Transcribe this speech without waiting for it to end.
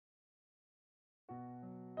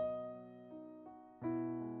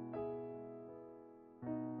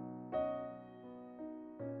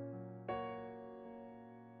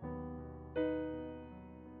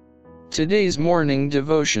Today's morning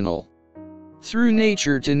devotional. Through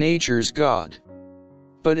nature to nature's God.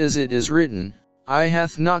 But as it is written, eye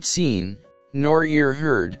hath not seen, nor ear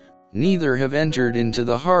heard, neither have entered into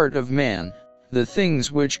the heart of man, the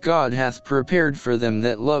things which God hath prepared for them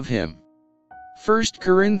that love him. 1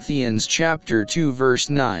 Corinthians chapter 2 verse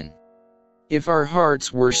 9. If our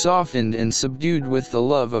hearts were softened and subdued with the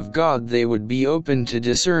love of God, they would be open to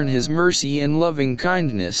discern his mercy and loving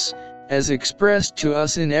kindness, as expressed to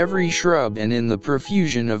us in every shrub and in the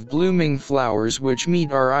profusion of blooming flowers which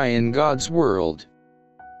meet our eye in God's world.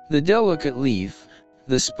 The delicate leaf,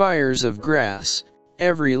 the spires of grass,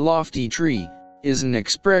 every lofty tree, is an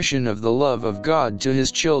expression of the love of God to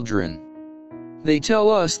his children. They tell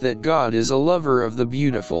us that God is a lover of the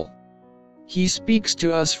beautiful. He speaks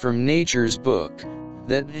to us from nature's book,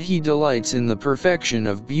 that he delights in the perfection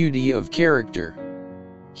of beauty of character.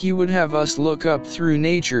 He would have us look up through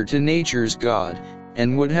nature to nature's God,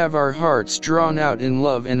 and would have our hearts drawn out in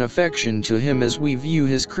love and affection to him as we view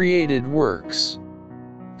his created works.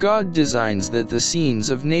 God designs that the scenes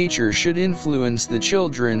of nature should influence the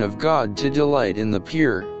children of God to delight in the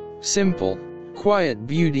pure, simple, quiet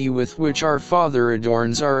beauty with which our Father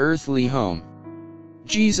adorns our earthly home.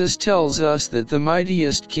 Jesus tells us that the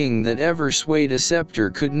mightiest king that ever swayed a scepter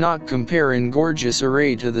could not compare in gorgeous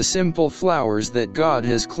array to the simple flowers that God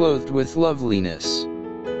has clothed with loveliness.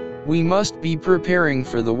 We must be preparing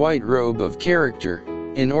for the white robe of character,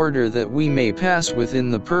 in order that we may pass within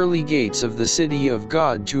the pearly gates of the city of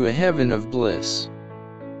God to a heaven of bliss.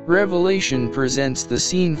 Revelation presents the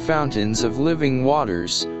scene: fountains of living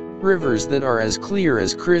waters, rivers that are as clear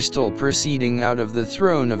as crystal proceeding out of the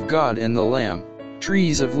throne of God and the Lamb.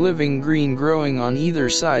 Trees of living green growing on either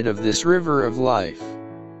side of this river of life.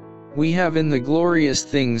 We have in the glorious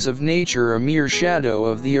things of nature a mere shadow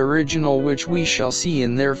of the original, which we shall see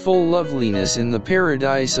in their full loveliness in the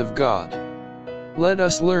paradise of God. Let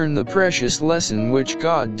us learn the precious lesson which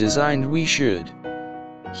God designed we should.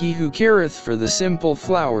 He who careth for the simple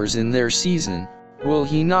flowers in their season, will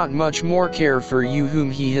he not much more care for you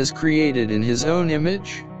whom he has created in his own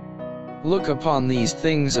image? Look upon these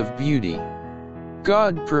things of beauty.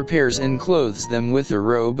 God prepares and clothes them with a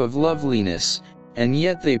robe of loveliness, and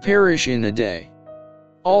yet they perish in a day.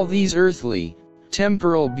 All these earthly,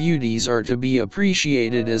 temporal beauties are to be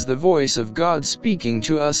appreciated as the voice of God speaking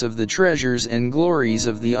to us of the treasures and glories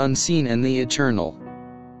of the unseen and the eternal.